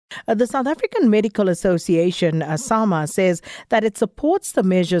The South African Medical Association, SAMA, says that it supports the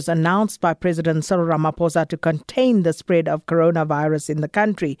measures announced by President Cyril Ramaphosa to contain the spread of coronavirus in the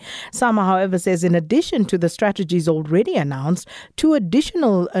country. SAMA, however, says in addition to the strategies already announced, 2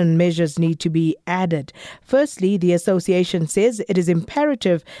 additional measures need to be added. Firstly, the association says it is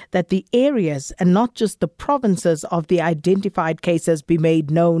imperative that the areas and not just the provinces of the identified cases be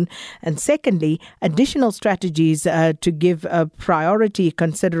made known. And secondly, additional strategies to give priority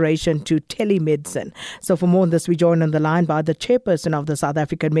consideration to telemedicine. So for more on this, we join on the line by the chairperson of the South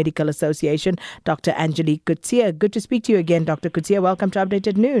African Medical Association, Dr. Angelique Coetzee. Good to speak to you again, Dr. Coetzee. Welcome to Update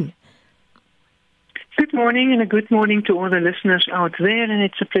at Noon. Good morning and a good morning to all the listeners out there, and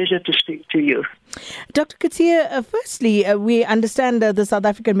it's a pleasure to speak to you. Dr. Coetzee, firstly, we understand that the South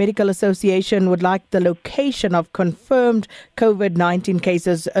African Medical Association would like the location of confirmed COVID-19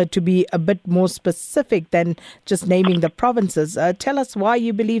 cases to be a bit more specific than just naming the provinces. Tell us why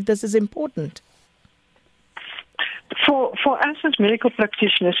you believe this is important. For us as medical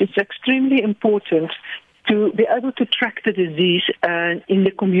practitioners, it's extremely important to be able to track the disease in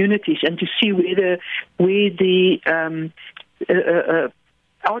the communities and to see where the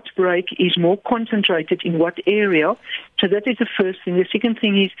outbreak is more concentrated in what area. So that is the first thing. The second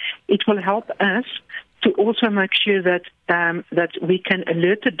thing is it will help us to also make sure that that we can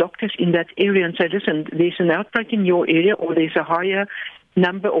alert the doctors in that area and say, listen, there's an outbreak in your area or there's a higher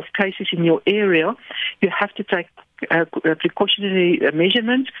number of cases in your area. You have to take precautionary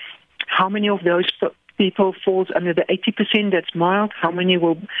measurements. How many of those people falls under the 80% that's mild? How many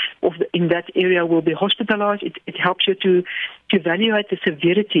in that area will be hospitalized? It helps you to evaluate the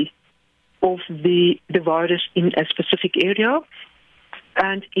severity of the virus in a specific area.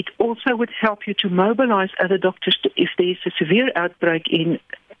 And it also would help you to mobilize other doctors if there's a severe outbreak in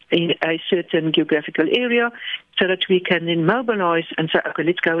a certain geographical area, so that we can then mobilize and say, okay,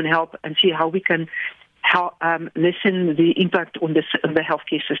 let's go and help and see how we can lessen the impact on the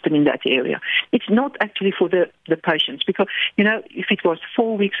healthcare system in that area. It's not actually for the patients, because, if it was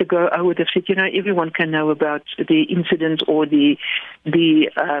 4 weeks ago, I would have said, everyone can know about the incident or the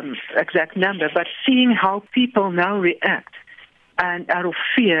exact number, but seeing how people now react and out of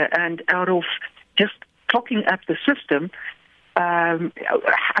fear and out of just clocking up the system,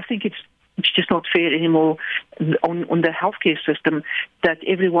 I think it's just not fair anymore on the healthcare system that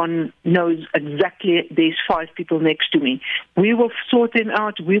everyone knows exactly there's 5 people next to me. We will sort them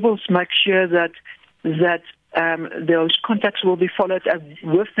out. We will make sure that those contacts will be followed up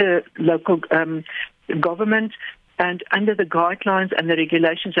with the local government and under the guidelines and the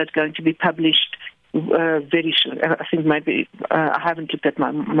regulations that's going to be published very soon. I think maybe I haven't looked at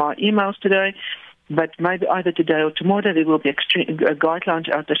my emails today, but maybe either today or tomorrow there will be guidelines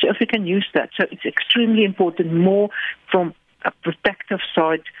out there. So if we can use that. So it's extremely important, more from a protective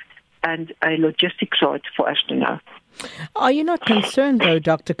side and a logistic side for us to know. Are you not concerned, though,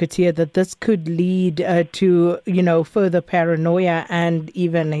 Dr. Coetzee, that this could lead to, further paranoia and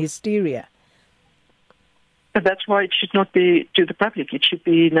even hysteria? But that's why it should not be to the public. It should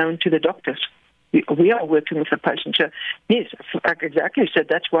be known to the doctors. We are working with the patient. So, yes, exactly. So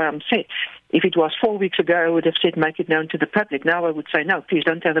that's why I'm saying, if it was 4 weeks ago, I would have said make it known to the public. Now I would say, no, please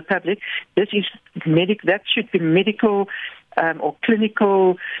don't tell the public. This is that should be medical or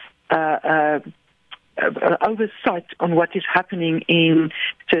clinical oversight on what is happening in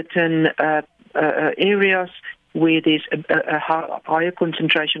certain areas where there's a higher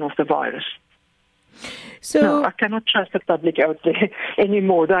concentration of the virus. So no, I cannot trust the public out there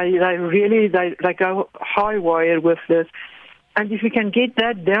anymore. They really go high wire with this. And if we can get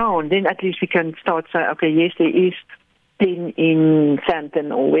that down, then at least we can start saying, okay, yes, there is 10 in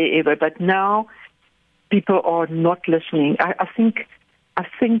Sandton or wherever. But now people are not listening. I think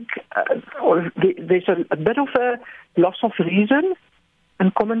there's a bit of a loss of reason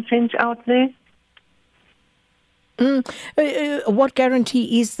and common sense out there. What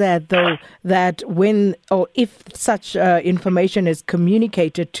guarantee is that, though, that when or if such information is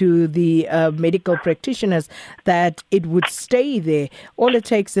communicated to the medical practitioners, that it would stay there? All it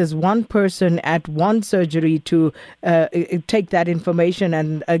takes is one person at one surgery to take that information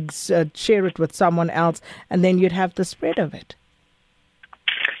and share it with someone else, and then you'd have the spread of it.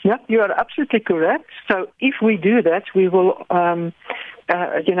 Yeah, you are absolutely correct. So if we do that, we will...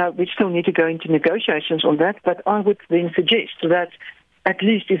 we still need to go into negotiations on that, but I would then suggest that at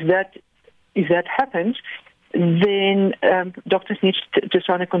least if that happens, then doctors need to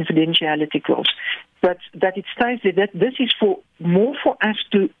sign a confidentiality clause. But that it stays there, that this is for us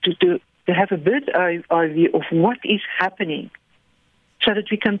to have a bird's eye view of what is happening, so that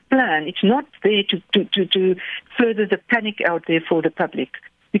we can plan. It's not there to further the panic out there for the public.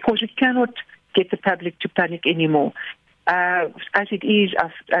 because we cannot get the public to panic anymore. As it is,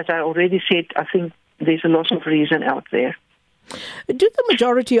 as I already said, I think there's a lot of reason out there. Do the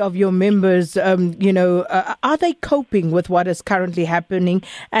majority of your members, are they coping with what is currently happening,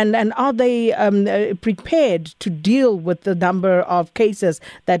 and are they prepared to deal with the number of cases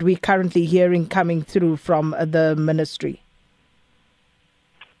that we're currently hearing coming through from the ministry?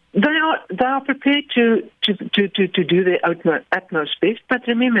 They are prepared to do their utmost best, but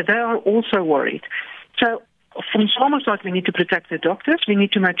remember, they are also worried. So from SAMA's side, we need to protect the doctors. We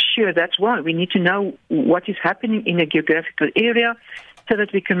need to make sure, that's why we need to know what is happening in a geographical area so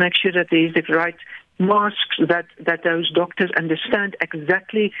that we can make sure that there is the right masks, that those doctors understand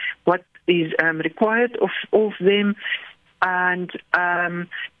exactly what is required of them, and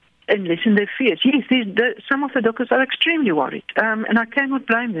lessen their fears. Yes, some of the doctors are extremely worried, and I cannot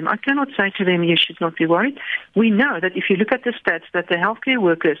blame them. I cannot say to them, you should not be worried. We know that if you look at the stats, that the healthcare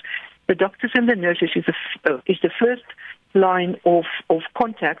workers, the doctors and the nurses is the first line of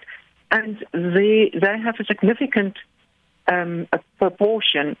contact, and they have a significant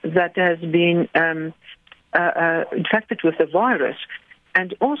proportion that has been infected with the virus.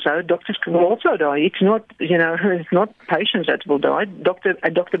 And also, doctors can also die. It's not, it's not patients that will die. A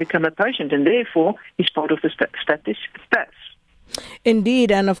doctor become a patient, and therefore he's part of the stats.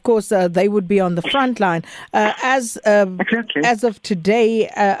 Indeed, and of course they would be on the front line. Exactly. As of today,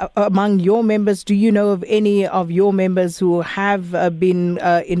 among your members, do you know of any of your members who have been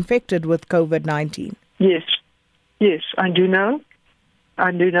infected with COVID-19? Yes, I do know.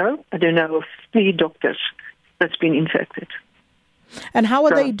 I do know of 3 doctors that's been infected. And how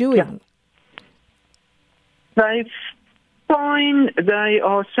are they doing? Yeah. They're fine. They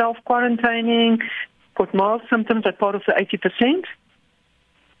are self-quarantining, got mild symptoms at part of the 80%.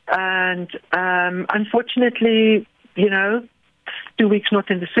 And unfortunately, 2 weeks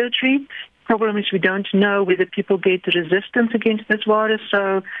not in the surgery. Problem is we don't know whether people get resistance against this virus.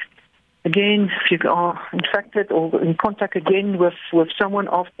 So again, if you are infected or in contact again with someone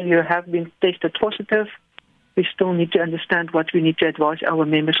after you have been tested positive, we still need to understand what we need to advise our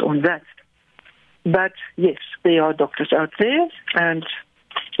members on that. But yes, there are doctors out there, and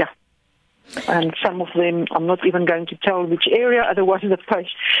and some of them, I'm not even going to tell which area, otherwise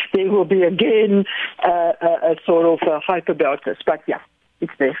there will be again a sort of hype about this. But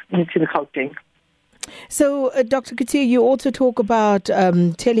it's there. It's in Gauteng. So, Dr. Coetzee, you also talk about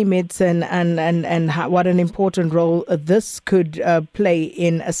telemedicine and what an important role this could play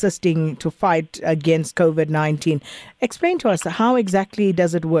in assisting to fight against COVID-19. Explain to us, how exactly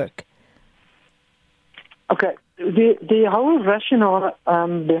does it work? Okay. The whole rationale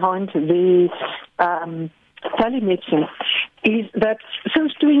behind the telemedicine is that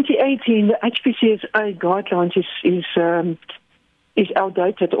since 2018, the HPCSA guidelines is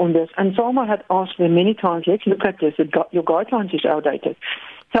outdated on this. And SAMA had asked them many times, let's look at this, your guidelines is outdated.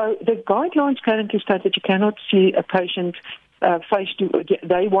 So the guidelines currently state that you cannot see a patient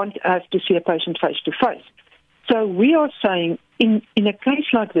they want us to see a patient face to face. So we are saying in a case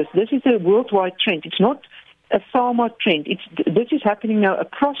like this is a worldwide trend. It's not a SAMA trend. This is happening now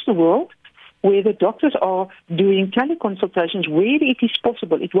across the world, where the doctors are doing teleconsultations where it is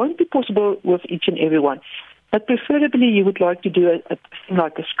possible. It won't be possible with each and every one. But preferably you would like to do a thing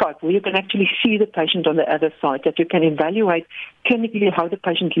like a Skype, where you can actually see the patient on the other side, that you can evaluate clinically how the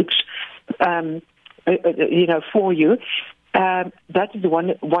patient looks, for you. That is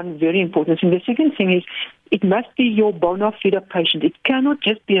one very important thing. The second thing is it must be your bona fide patient. It cannot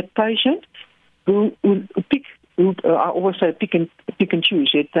just be a patient who I always say pick and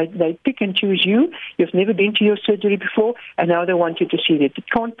choose. They pick and choose you. You've never been to your surgery before, and now they want you to see it. It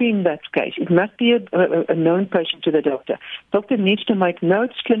can't be in that case. It must be a known patient to the doctor. Doctor needs to make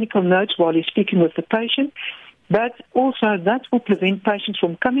notes, clinical notes, while he's speaking with the patient. But also that will prevent patients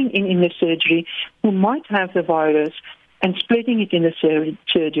from coming in the surgery who might have the virus and spreading it in the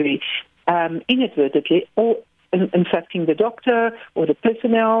surgery inadvertently, or infecting the doctor or the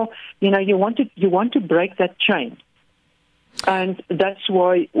personnel. You want to break that chain, and that's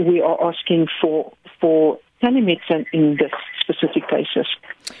why we are asking for telemedicine in this specific cases.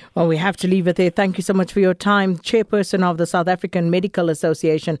 Well, we have to leave it there. Thank you so much for your time. Chairperson of the South African Medical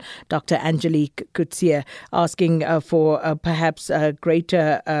Association, Dr. Angelique Coetzee, asking for perhaps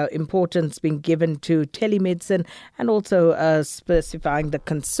greater importance being given to telemedicine, and also specifying the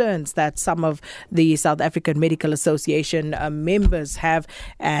concerns that some of the South African Medical Association members have,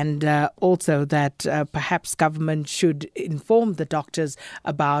 and also that perhaps government should inform the doctors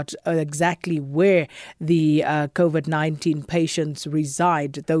about exactly where the COVID-19 patients patients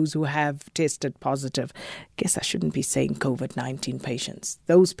reside, those who have tested positive. Guess I shouldn't be saying COVID-19 patients.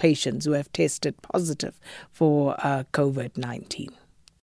 Those patients who have tested positive for COVID-19.